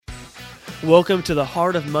Welcome to the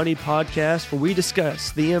Heart of Money podcast, where we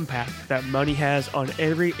discuss the impact that money has on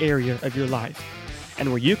every area of your life and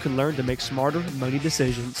where you can learn to make smarter money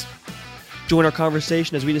decisions. Join our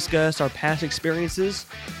conversation as we discuss our past experiences,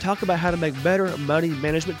 talk about how to make better money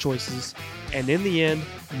management choices, and in the end,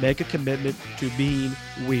 make a commitment to being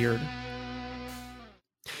weird.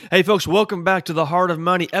 Hey folks, welcome back to the Heart of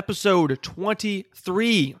Money, episode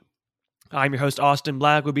 23. I'm your host, Austin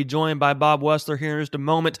Black. We'll be joined by Bob Wessler here in just a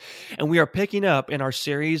moment, and we are picking up in our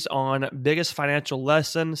series on biggest financial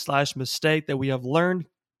lesson / mistake that we have learned.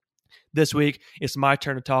 This week, it's my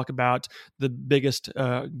turn to talk about the biggest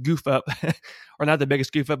goof up, or not the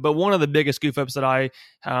biggest goof up, but one of the biggest goof ups that I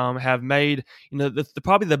have made. You know,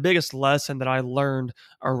 probably the biggest lesson that I learned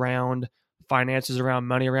around finances, around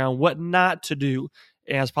money, around what not to do.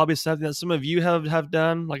 And it's probably something that some of you have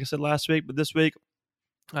done, like I said last week, but this week,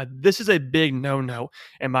 this is a big no-no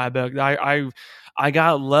in my book. I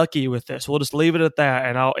got lucky with this. We'll just leave it at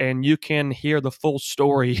that, and you can hear the full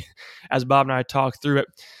story as Bob and I talk through it.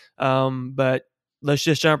 But let's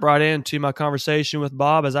just jump right into my conversation with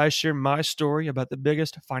Bob as I share my story about the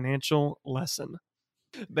biggest financial lesson.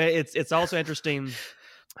 But it's also interesting,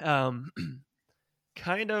 kind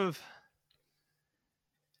of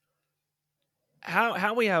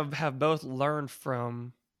how we have both learned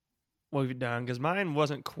from what we've done, because mine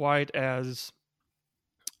wasn't quite as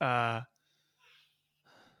I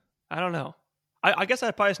don't know. I guess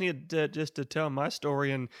I probably just need to tell my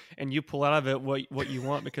story and you pull out of it what you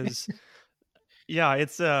want, because yeah,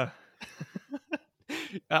 it's I'm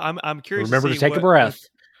curious. Remember to take a breath.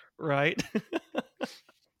 Right.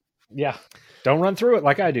 Yeah. Don't run through it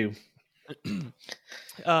like I do.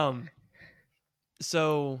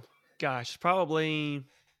 So gosh, probably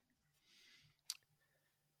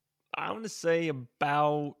I want to say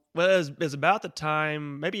about, well, it was about the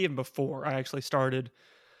time, maybe even before I actually started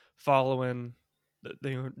following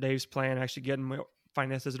Dave's plan, actually getting my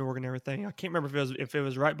finances in order and everything. I can't remember if it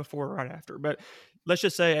was right before or right after, but let's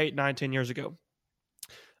just say 8, 9, 10 years ago.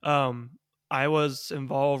 I was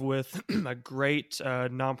involved with a great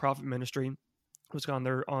nonprofit ministry. It was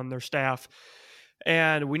on their staff,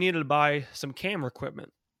 and we needed to buy some camera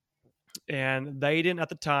equipment, and they didn't at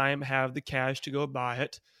the time have the cash to go buy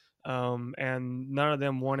it. And none of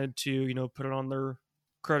them wanted to, put it on their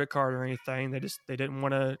credit card or anything. They didn't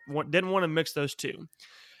want to mix those two.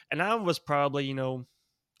 And I was probably, I was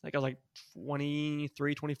like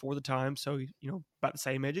 23, 24 at the time. So, about the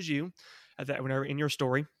same age as you at that, whenever in your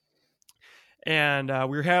story. And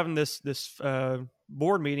we were having this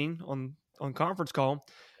board meeting on conference call,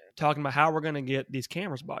 talking about how we're going to get these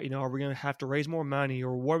cameras bought. Are we going to have to raise more money,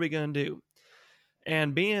 or what are we going to do?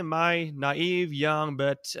 And being my naive, young,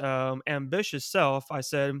 but ambitious self, I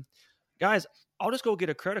said, guys, I'll just go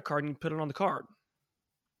get a credit card and put it on the card.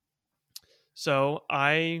 So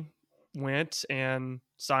I went and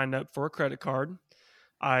signed up for a credit card.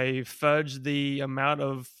 I fudged the amount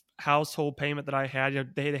of household payment that I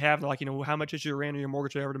had. They have how much is your rent or your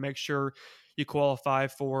mortgage or whatever to make sure you qualify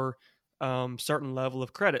for certain level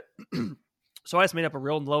of credit. So I just made up a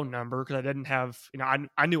real low number because I didn't have,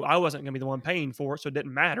 I knew I wasn't going to be the one paying for it, so it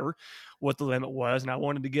didn't matter what the limit was. And I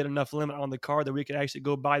wanted to get enough limit on the card that we could actually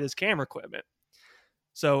go buy this camera equipment.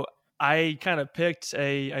 So I kind of picked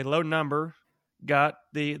a low number, got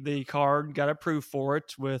the card, got approved for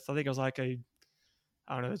it with, I think it was like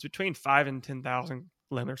it's between 5,000 and 10,000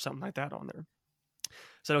 limit or something like that on there.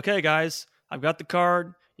 Said, okay, guys, I've got the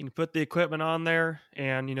card. You can put the equipment on there,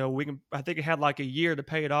 and I think it had like a year to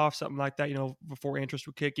pay it off, something like that, before interest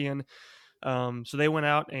would kick in. So they went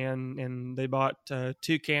out and they bought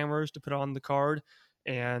 2 cameras to put on the card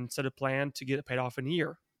and set a plan to get it paid off in a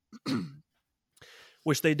year,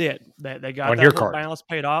 which they did. They got on that your whole card. balance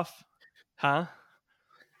paid off, huh?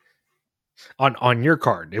 On your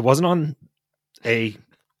card. It wasn't on a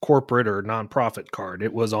corporate or nonprofit card.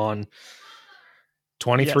 It was on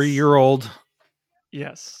 23-year-old.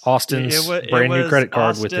 Yes. Austin's brand new credit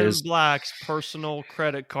card Austin with his Black's personal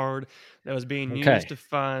credit card that was being used to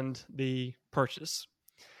fund the purchase.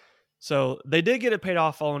 So they did get it paid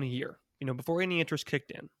off all in a year, before any interest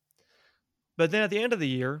kicked in. But then at the end of the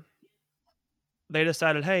year, they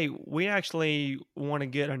decided, hey, we actually want to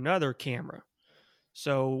get another camera.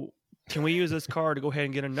 So can we use this card to go ahead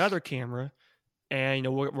and get another camera? And,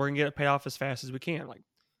 we're going to get it paid off as fast as we can. Like,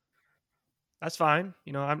 that's fine.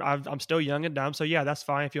 I'm still young and dumb. So yeah, that's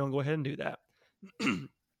fine if you want to go ahead and do that.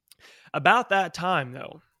 About that time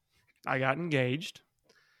though, I got engaged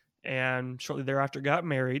and shortly thereafter got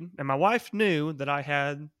married. And my wife knew that I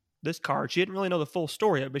had this card. She didn't really know the full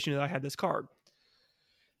story yet, but she knew that I had this card.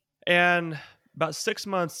 And about 6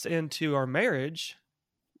 months into our marriage,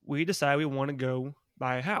 we decided we want to go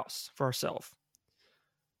buy a house for ourselves.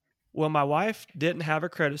 Well, my wife didn't have a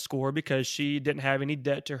credit score because she didn't have any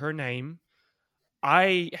debt to her name.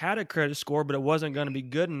 I had a credit score, but it wasn't going to be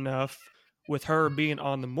good enough with her being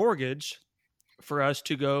on the mortgage for us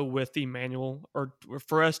to go with the manual, or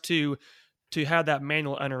for us to have that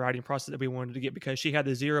manual underwriting process that we wanted to get, because she had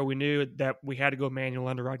the zero. We knew that we had to go manual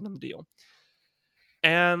underwriting on the deal.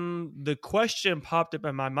 And the question popped up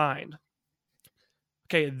in my mind.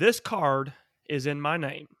 Okay, this card is in my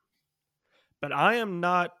name, but I am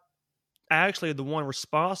not actually the one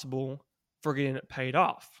responsible for getting it paid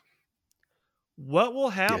off. What will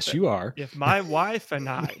happen? Yes, you are. If my wife and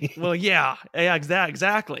I, well, yeah,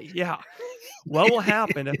 exactly. Yeah. What will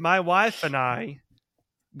happen if my wife and I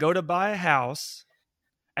go to buy a house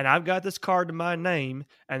and I've got this card in my name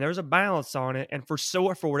and there's a balance on it, and for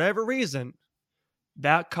whatever reason,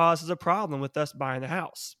 that causes a problem with us buying the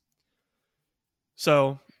house?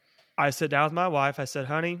 So I sit down with my wife. I said,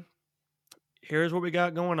 honey, here's what we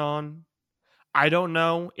got going on. I don't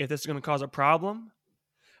know if this is going to cause a problem,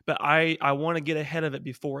 but I want to get ahead of it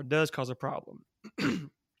before it does cause a problem.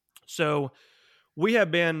 So we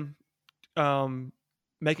have been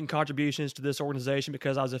making contributions to this organization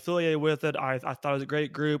because I was affiliated with it. I thought it was a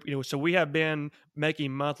great group, so we have been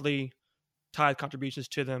making monthly tithe contributions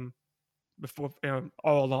to them before,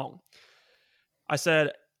 all along. I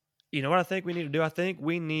said, you know what I think we need to do? I think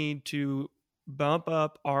we need to bump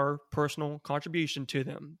up our personal contribution to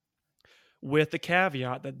them, with the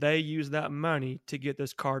caveat that they use that money to get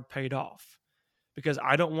this card paid off. Because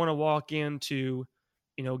I don't want to walk into,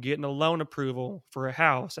 getting a loan approval for a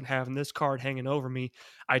house and having this card hanging over me.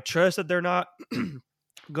 I trust that they're not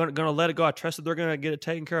going to let it go. I trust that they're going to get it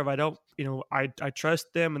taken care of. I trust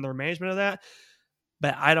them and their management of that,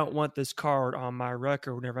 but I don't want this card on my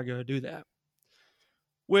record whenever I go to do that.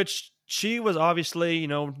 Which she was obviously,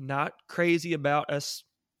 not crazy about us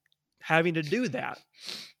having to do that.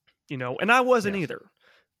 And I wasn't either.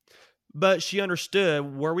 But she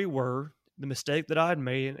understood where we were, the mistake that I'd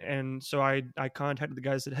made, and so I contacted the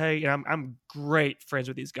guys and said, hey, and I'm great friends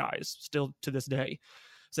with these guys still to this day.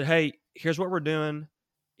 Said, hey, here's what we're doing.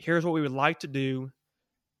 Here's what we would like to do.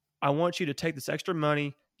 I want you to take this extra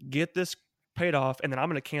money, get this paid off, and then I'm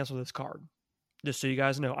going to cancel this card. Just so you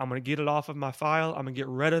guys know, I'm going to get it off of my file. I'm going to get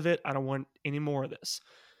rid of it. I don't want any more of this.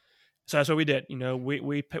 So that's what we did.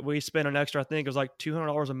 We spent an extra, I think it was like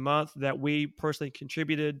 $200 a month that we personally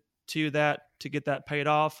contributed to that to get that paid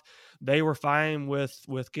off. They were fine with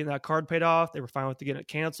getting that card paid off. They were fine with getting it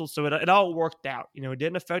canceled. So it all worked out. It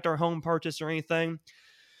didn't affect our home purchase or anything.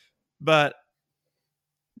 But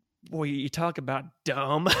boy, you talk about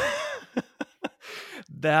dumb.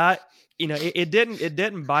 That it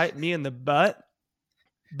didn't bite me in the butt.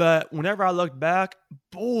 But whenever I looked back,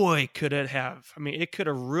 boy, could it have. It could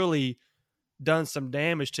have really done some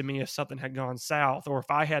damage to me if something had gone south, or if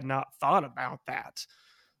I had not thought about that.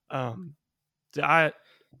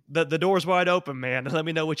 The door's wide open, man. Let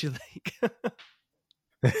me know what you think.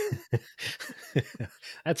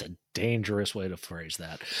 That's a dangerous way to phrase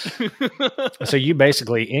that. So you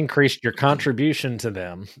basically increased your contribution to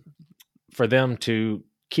them for them to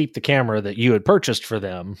keep the camera that you had purchased for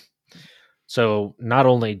them. So not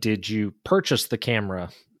only did you purchase the camera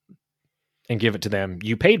and give it to them,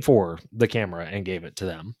 you paid for the camera and gave it to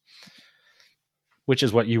them, which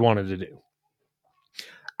is what you wanted to do.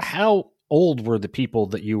 How old were the people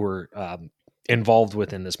that you were involved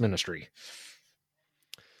with in this ministry?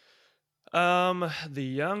 The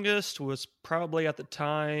youngest was probably at the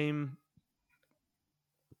time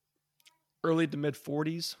early to mid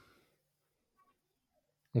 40s.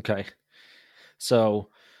 Okay. So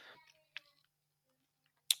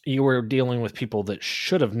you were dealing with people that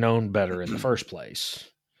should have known better in the first place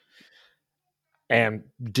and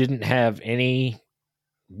didn't have any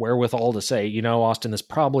wherewithal to say, Austin, this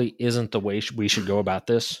probably isn't the way we should go about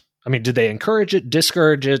this. Did they encourage it,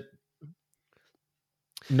 discourage it?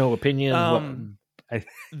 No opinion.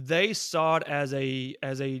 They saw it as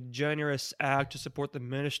a generous act to support the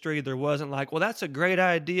ministry. There wasn't like, well, that's a great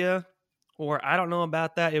idea, or I don't know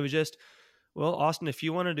about that. It was just, well, Austin, if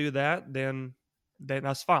you want to do that, then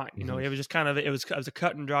that's fine. Mm-hmm. It was just it was a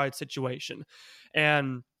cut and dried situation.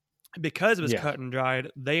 And because it was cut and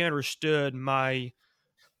dried, they understood my,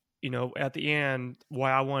 at the end,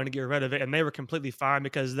 why I wanted to get rid of it. And they were completely fine,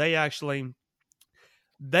 because they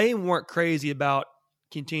weren't crazy about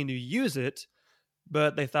continuing to use it,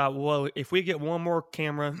 but they thought, well, if we get one more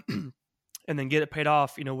camera and then get it paid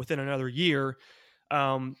off, within another year,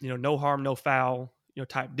 no harm, no foul,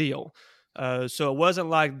 type deal. So it wasn't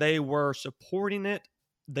like they were supporting it.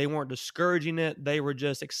 They weren't discouraging it. They were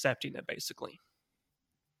just accepting it, basically.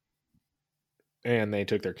 and they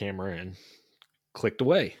took their camera and clicked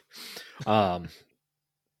away.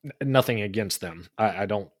 Nothing against them. I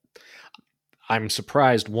don't. I'm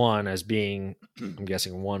surprised, one, as being, I'm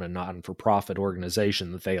guessing, one, a non-for-profit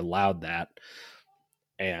organization, that they allowed that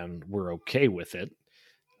and were okay with it.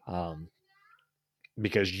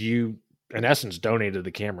 Because you, in essence, donated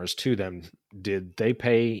the cameras to them. Did they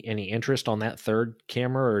pay any interest on that third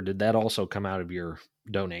camera, or did that also come out of your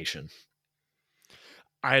donation?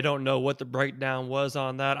 I don't know what the breakdown was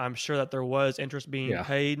on that. I'm sure that there was interest being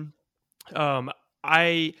paid.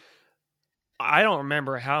 I don't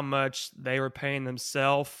remember how much they were paying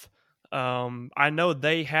themselves. I know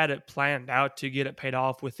they had it planned out to get it paid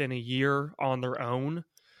off within a year on their own.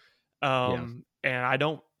 And I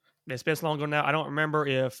don't, it's been so long ago now, I don't remember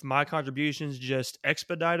if my contributions just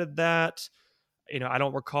expedited that. I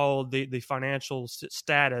don't recall the financial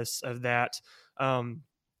status of that.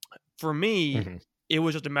 For me, it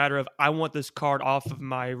was just a matter of, I want this card off of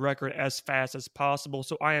my record as fast as possible.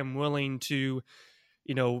 So I am willing to,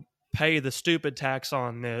 pay the stupid tax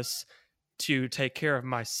on this to take care of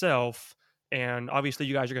myself. And obviously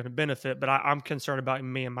you guys are going to benefit, but I'm concerned about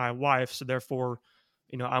me and my wife. So therefore,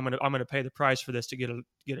 I'm going to pay the price for this to get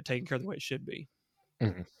it taken care of the way it should be.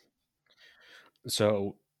 Mm-hmm.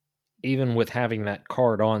 So even with having that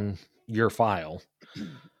card on your file,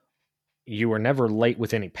 you were never late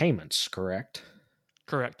with any payments, correct?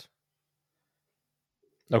 Correct.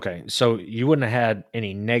 Okay, so you wouldn't have had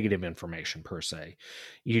any negative information per se.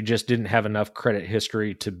 You just didn't have enough credit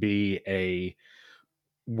history to be a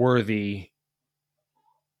worthy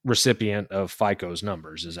recipient of FICO's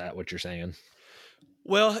numbers. Is that what you're saying?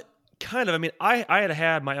 Well, kind of. I mean, I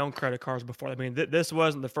had my own credit cards before. I mean, this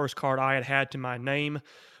wasn't the first card I had to my name,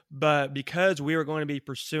 but because we were going to be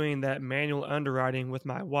pursuing that manual underwriting with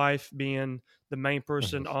my wife being the main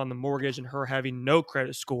person on the mortgage and her having no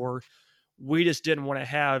credit score, we just didn't want to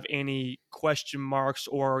have any question marks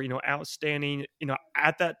or, outstanding,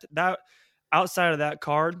 at that outside of that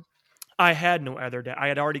card. I had no other debt. I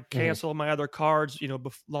had already canceled my other cards,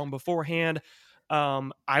 long beforehand.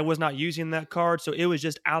 I was not using that card, so it was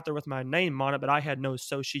just out there with my name on it, but I had no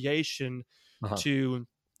association to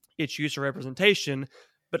its use or representation.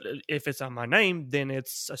 But if it's on my name, then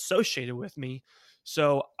it's associated with me.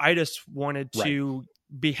 So I just wanted to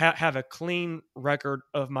have a clean record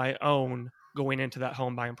of my own going into that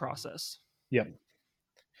home buying process. Yep.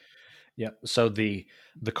 So the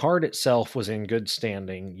card itself was in good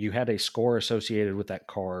standing. You had a score associated with that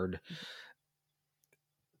card,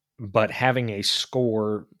 but having a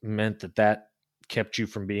score meant that kept you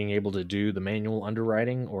from being able to do the manual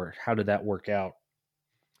underwriting, or how did that work out?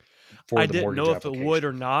 I didn't know if it would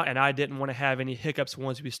or not, and I didn't want to have any hiccups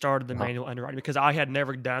once we started the manual underwriting because I had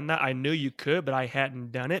never done that. I knew you could, but I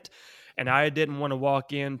hadn't done it, and I didn't want to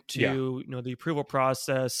walk into the approval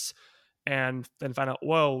process and then find out,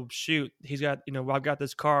 whoa, shoot, he's got I've got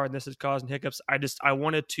this car and this is causing hiccups. I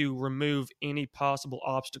wanted to remove any possible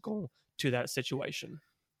obstacle to that situation.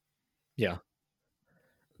 Yeah.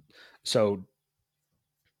 So,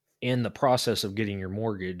 in the process of getting your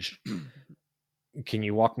mortgage. Can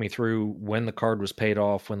you walk me through when the card was paid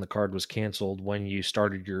off, when the card was canceled, when you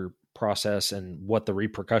started your process, and what the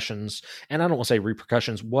repercussions, and I don't want to say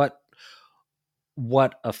repercussions, what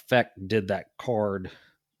effect did that card,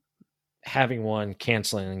 having one,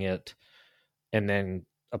 canceling it, and then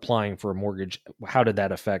applying for a mortgage, how did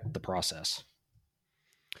that affect the process,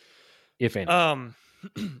 if any?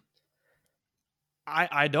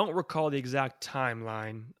 I don't recall the exact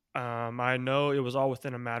timeline. I know it was all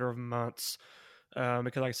within a matter of months.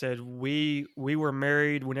 Because like I said, we were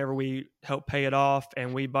married whenever we helped pay it off,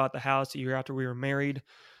 and we bought the house a year after we were married.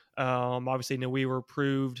 Obviously, we were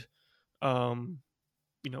approved,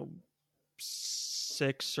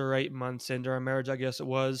 6 or 8 months into our marriage, I guess it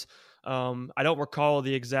was. I don't recall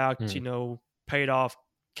the exact, paid off,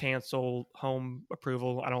 cancel, home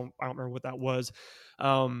approval. I don't remember what that was.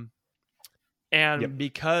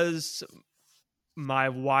 Because my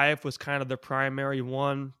wife was kind of the primary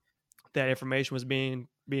one that information was being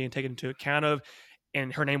taken into account of,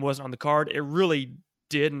 and her name wasn't on the card, it really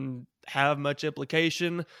didn't have much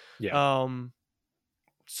implication. So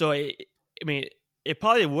it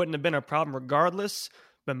probably wouldn't have been a problem regardless,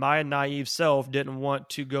 but my naive self didn't want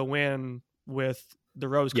to go in with the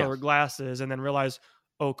rose-colored glasses and then realize,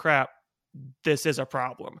 oh crap, this is a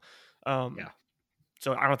problem. So I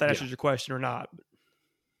don't know if that answers your question or not.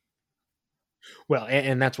 Well,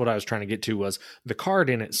 and that's what I was trying to get to, was the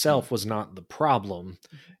card in itself was not the problem.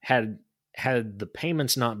 Had the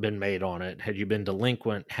payments not been made on it, had you been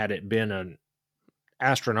delinquent, had it been an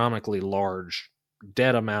astronomically large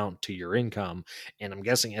debt amount to your income. And I'm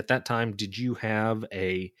guessing at that time, did you have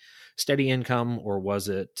a steady income, or was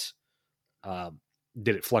it,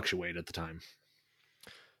 did it fluctuate at the time?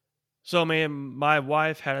 So, man, my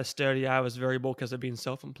wife had a steady. I was variable because of being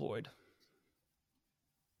self-employed.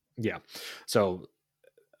 Yeah. So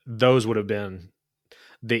those would have been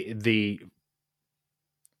the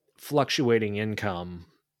fluctuating income.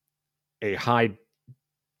 A high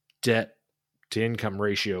debt to income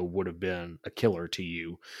ratio would have been a killer to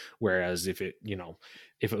you. Whereas if it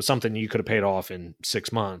was something you could have paid off in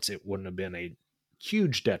 6 months, it wouldn't have been a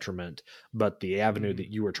huge detriment. But the avenue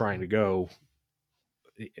that you were trying to go,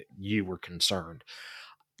 you were concerned.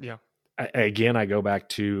 Yeah. Again, I go back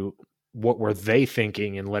to, what were they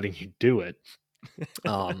thinking in letting you do it?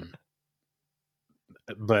 But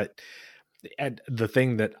the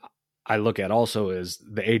thing that I look at also is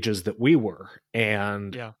the ages that we were,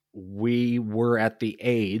 and we were at the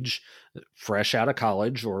age fresh out of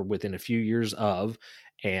college or within a few years of,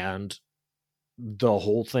 and the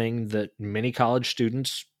whole thing that many college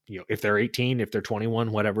students, if they're 18, if they're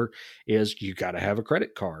 21, whatever, is you got to have a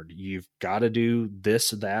credit card. You've got to do this,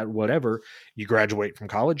 that, whatever. You graduate from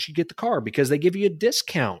college, you get the car because they give you a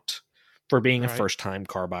discount for being a first-time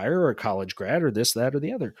car buyer or a college grad or this, that, or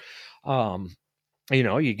the other.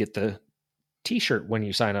 You get the T-shirt when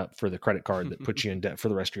you sign up for the credit card that puts you in debt for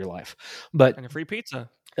the rest of your life. But and a free pizza.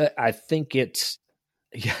 I think it's,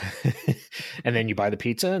 yeah. And then you buy the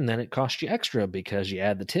pizza and then it costs you extra because you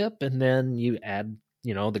add the tip, and then you add,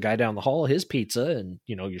 the guy down the hall, his pizza, and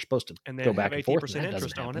you're supposed to go back and forth. And that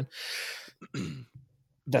interest on it.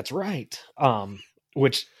 That's right.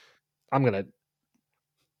 Which I'm going to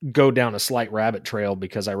go down a slight rabbit trail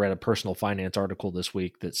because I read a personal finance article this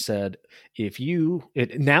week that said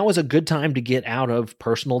now is a good time to get out of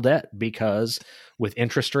personal debt, because with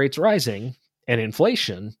interest rates rising and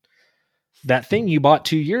inflation, that thing you bought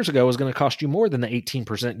 2 years ago is going to cost you more than the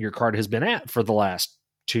 18% your card has been at for the last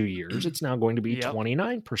 2 years. It's now going to be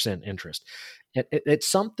 29% interest. It's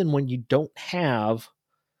something when you don't have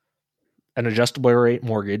an adjustable rate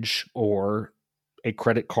mortgage or a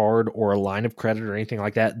credit card or a line of credit or anything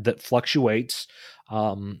like that fluctuates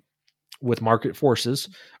with market forces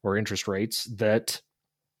or interest rates, that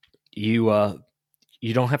you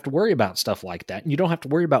don't have to worry about stuff like that. And you don't have to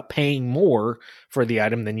worry about paying more for the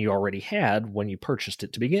item than you already had when you purchased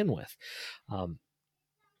it to begin with.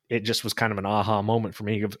 It just was kind of an aha moment for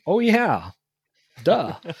me of, oh yeah,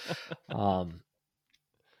 duh.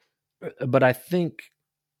 But I think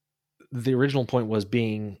the original point was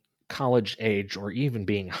being college age or even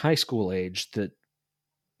being high school age, that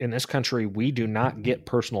in this country, we do not get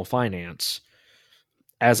personal finance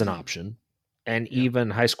as an option. And even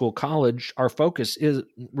high school, college, our focus is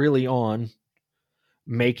really on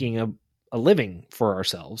making a living for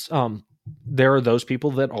ourselves. There are those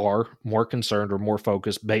people that are more concerned or more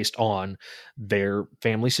focused based on their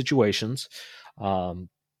family situations. But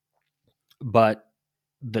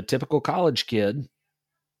the typical college kid,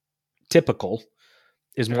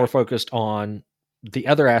 is more focused on the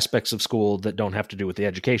other aspects of school that don't have to do with the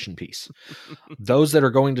education piece. Those that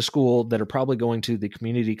are going to school, that are probably going to the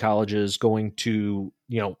community colleges, going to,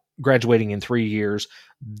 graduating in 3 years,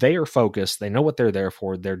 they are focused. They know what they're there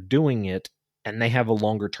for. They're doing it, and they have a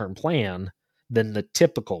longer term plan than the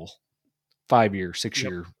typical 5-year,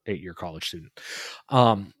 6-year, 8-year college student.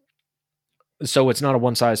 So it's not a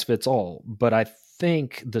one size fits all, but I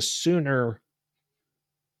think the sooner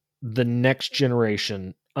the next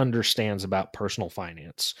generation understands about personal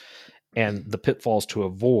finance and the pitfalls to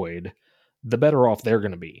avoid, the better off they're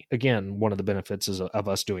going to be. Again, one of the benefits of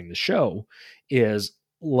us doing the show is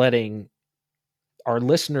letting our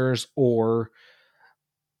listeners or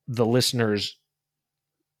the listeners'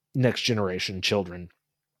 next generation, children,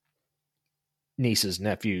 nieces,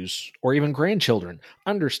 nephews, or even grandchildren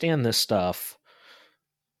understand this stuff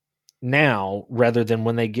now rather than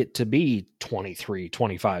when they get to be 23,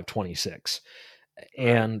 25, 26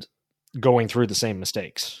 and going through the same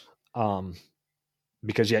mistakes.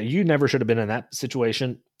 Because you never should have been in that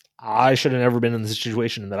situation. I should have never been in the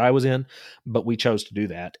situation that I was in, but we chose to do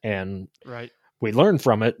that. And we learned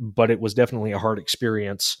from it, but it was definitely a hard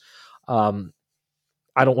experience. I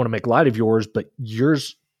don't want to make light of yours, but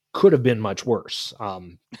yours could have been much worse.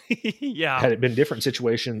 Had it been a different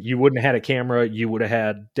situation, you wouldn't have had a camera, you would have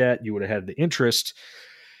had debt, you would have had the interest,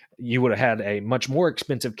 you would have had a much more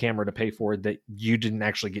expensive camera to pay for that you didn't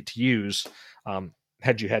actually get to use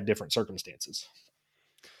had you had different circumstances.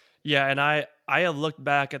 Yeah, and I have looked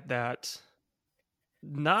back at that,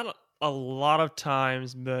 not a lot of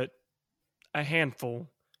times, but a handful,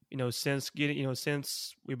 since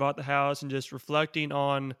we bought the house, and just reflecting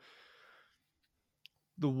on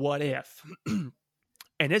the what if.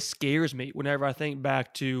 And it scares me whenever I think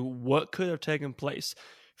back to what could have taken place.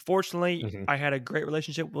 Fortunately, I had a great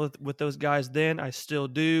relationship with those guys then. I still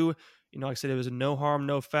do. Like I said, it was a no harm,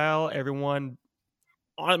 no foul. Everyone,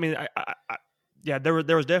 I mean, yeah, there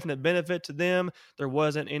was definite benefit to them. There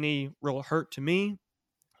wasn't any real hurt to me.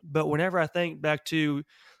 But whenever I think back to,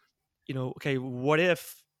 okay, what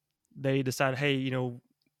if they decide, hey,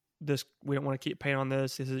 this, we don't want to keep paying on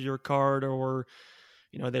this. This is your card, or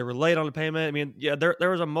they were late on the payment. I mean, yeah, there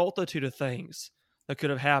was a multitude of things that could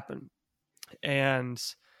have happened, and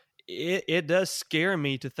it does scare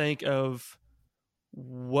me to think of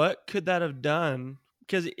what could that have done,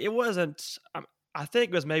 because it wasn't. I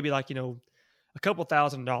think it was maybe like a couple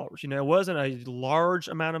 $1,000s. It wasn't a large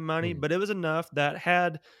amount of money, but it was enough that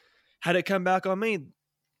had it come back on me,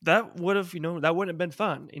 that would have that wouldn't have been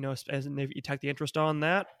fun. As if you take the interest on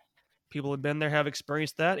that, people have been there, have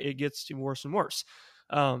experienced that. It gets worse and worse.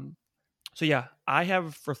 So yeah, I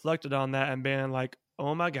have reflected on that and been like,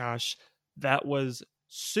 oh my gosh, that was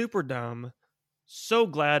super dumb. So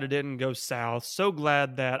glad it didn't go south. So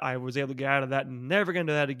glad that I was able to get out of that and never going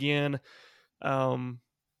to do that again.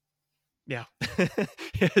 Yeah,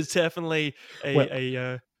 it's definitely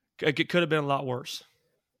it could have been a lot worse.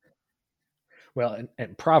 Well,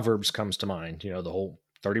 and Proverbs comes to mind, the whole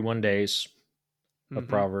 31 days of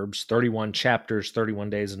Proverbs, 31 chapters, 31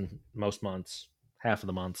 days in most months, half of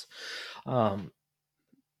the months.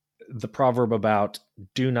 The proverb about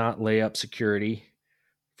do not lay up security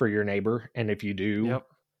for your neighbor. And if you do,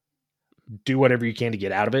 do whatever you can to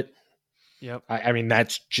get out of it. Yep. I mean,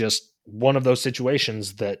 that's just one of those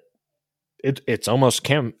situations that it's almost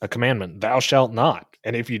a commandment. Thou shalt not.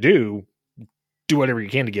 And if you do whatever you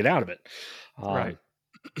can to get out of it. Right.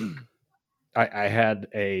 I had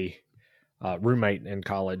a roommate in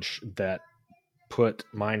college that put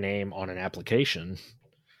my name on an application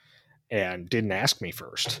and didn't ask me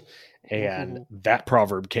first. And that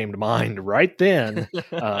proverb came to mind right then.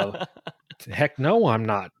 Heck no, I'm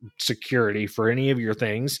not security for any of your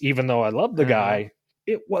things. Even though I love the guy,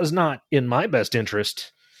 it was not in my best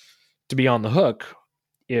interest to be on the hook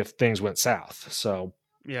if things went south. So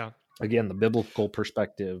yeah, again, the biblical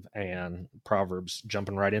perspective and Proverbs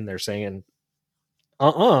jumping right in there saying,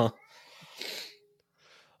 And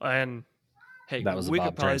hey, that was we Bob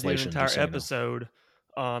could probably do an translation, entire episode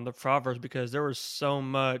on the Proverbs, because there was so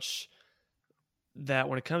much that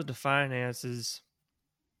when it comes to finances,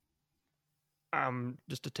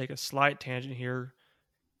 just to take a slight tangent here,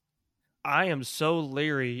 I am so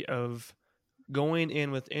leery of going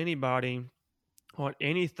in with anybody on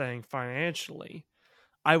anything financially.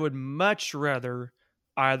 I would much rather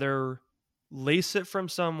either lease it from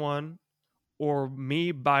someone or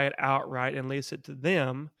me buy it outright and lease it to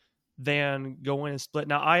them than go in and split.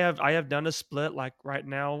 Now, I have done a split. Like right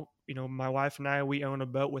now, my wife and I, we own a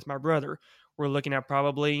boat with my brother. We're looking at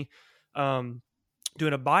probably doing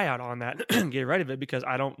a buyout on that and get rid of it, because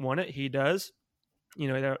I don't want it. He does.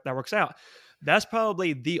 That works out. That's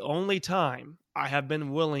probably the only time I have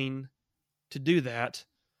been willing to do that.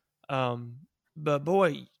 But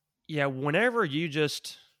boy, yeah, whenever you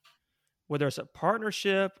just, whether it's a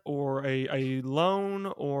partnership or a loan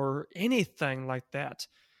or anything like that,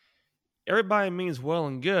 everybody means well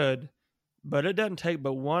and good, but it doesn't take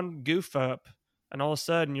but one goof up, and all of a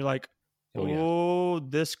sudden you're like,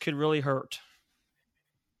 this could really hurt.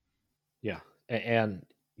 Yeah. And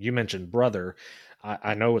you mentioned brother.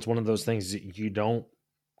 I know it's one of those things that you don't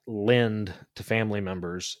lend to family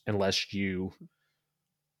members unless you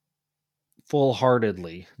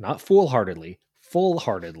full-heartedly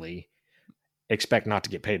expect not to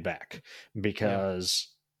get paid back, because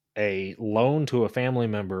a loan to a family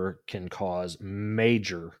member can cause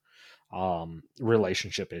major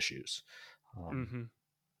relationship issues.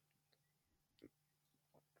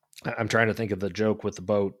 I'm trying to think of the joke with the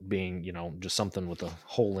boat being, just something with a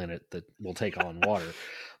hole in it that will take on water.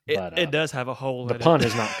 But it does have a hole in it. The pun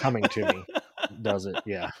is not coming to me, does it?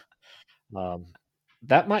 Yeah.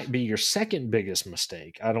 That might be your second biggest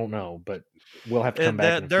mistake. I don't know, but we'll have to come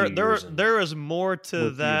back. There is more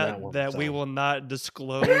to that we will not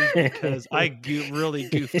disclose, because I really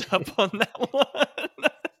goofed up on that one.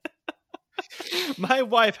 My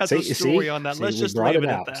wife has a story on that. Let's just leave it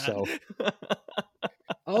at that. So.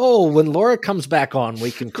 Oh, when Laura comes back on, we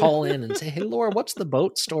can call in and say, "Hey, Laura, what's the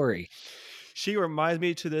boat story?" She reminds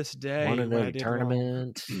me to this day. Want to know the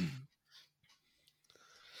tournament?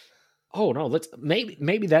 Oh no,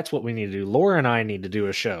 maybe that's what we need to do. Laura and I need to do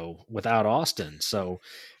a show without Austin. So,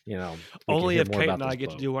 only if Kate and I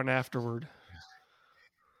get to do one afterward.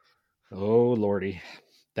 Oh Lordy.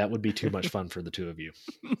 That would be too much fun for the two of you.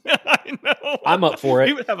 I know. I'm up for it.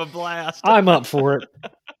 We would have a blast. I'm up for it.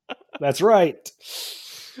 That's right.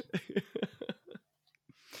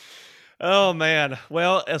 Oh man.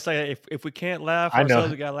 Well, it's like if we can't laugh I know.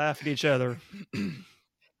 ourselves, we gotta laugh at each other.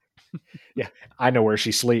 Yeah, I know where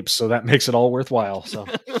she sleeps, so that makes it all worthwhile. So,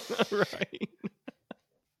 right.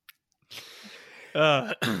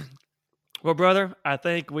 Well, brother, I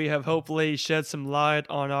think we have hopefully shed some light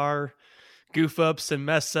on our goof ups and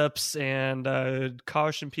mess ups, and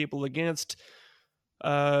caution people against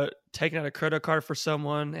taking out a credit card for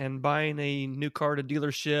someone and buying a new car at a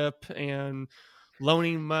dealership and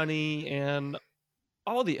loaning money and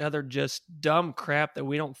all the other just dumb crap that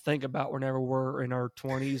we don't think about whenever we're in our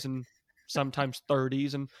 20s and sometimes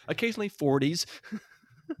 30s and occasionally 40s.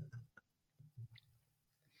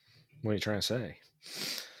 what are you trying to say?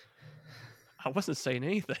 I wasn't saying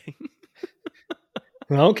anything.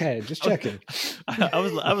 Okay, just checking. I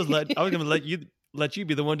was going to let you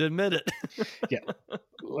be the one to admit it. Yeah.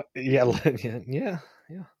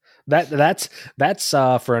 That's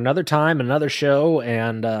for another time, another show,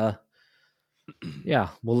 and yeah,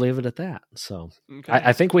 we'll leave it at that. So Okay.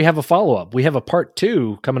 I think we have a follow-up. We have a part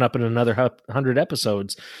 2 coming up in another 100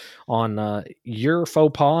 episodes on your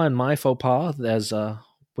faux pas and my faux pas, as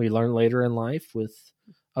we learn later in life with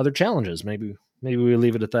other challenges. Maybe we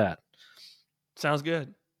leave it at that. Sounds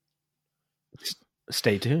good.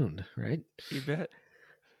 Stay tuned, right? You bet.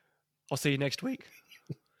 I'll see you next week.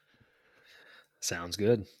 Sounds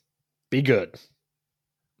good. Be good.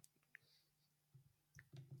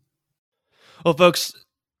 Well, folks,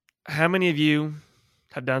 how many of you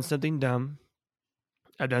have done something dumb,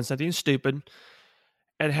 have done something stupid,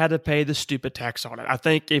 and had to pay the stupid tax on it? I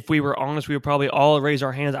think if we were honest, we would probably all raise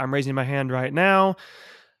our hands. I'm raising my hand right now.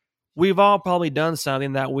 We've all probably done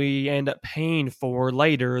something that we end up paying for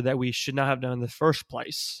later that we should not have done in the first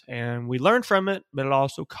place. And we learned from it, but it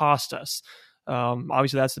also cost us.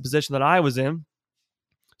 Obviously, that's the position that I was in.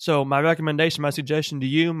 So my recommendation, my suggestion to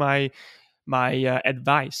you, my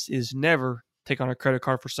advice is never take on a credit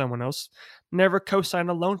card for someone else. Never co-sign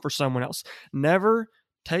a loan for someone else. Never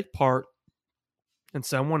take part in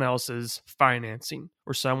someone else's financing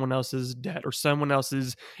or someone else's debt or someone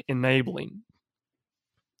else's enabling.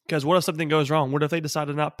 Because what if something goes wrong? What if they decide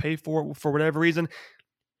to not pay for it for whatever reason?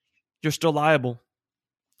 You're still liable.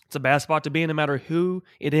 It's a bad spot to be in no matter who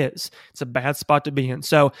it is. It's a bad spot to be in.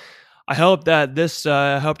 So I hope that this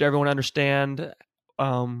helped everyone understand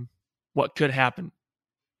what could happen.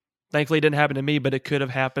 Thankfully, it didn't happen to me, but it could have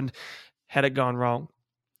happened had it gone wrong.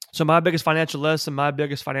 So my biggest financial lesson, my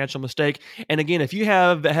biggest financial mistake, and again, if you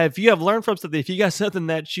have learned from something, if you got something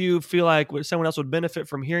that you feel like someone else would benefit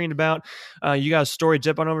from hearing about, you got a story,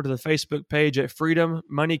 jump on over to the Facebook page at Freedom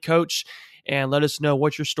Money Coach and let us know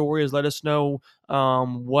what your story is. Let us know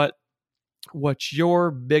what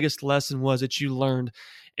your biggest lesson was that you learned.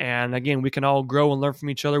 And again, we can all grow and learn from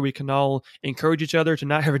each other. We can all encourage each other to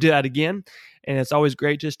not ever do that again. And it's always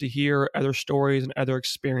great just to hear other stories and other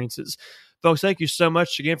experiences. Folks, thank you so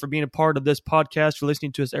much again for being a part of this podcast, for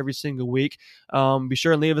listening to us every single week. Be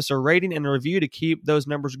sure and leave us a rating and a review to keep those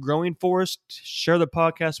numbers growing for us. Share the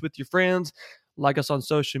podcast with your friends. Like us on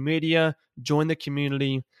social media. Join the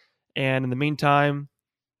community. And in the meantime,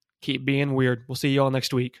 keep being weird. We'll see you all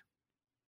next week.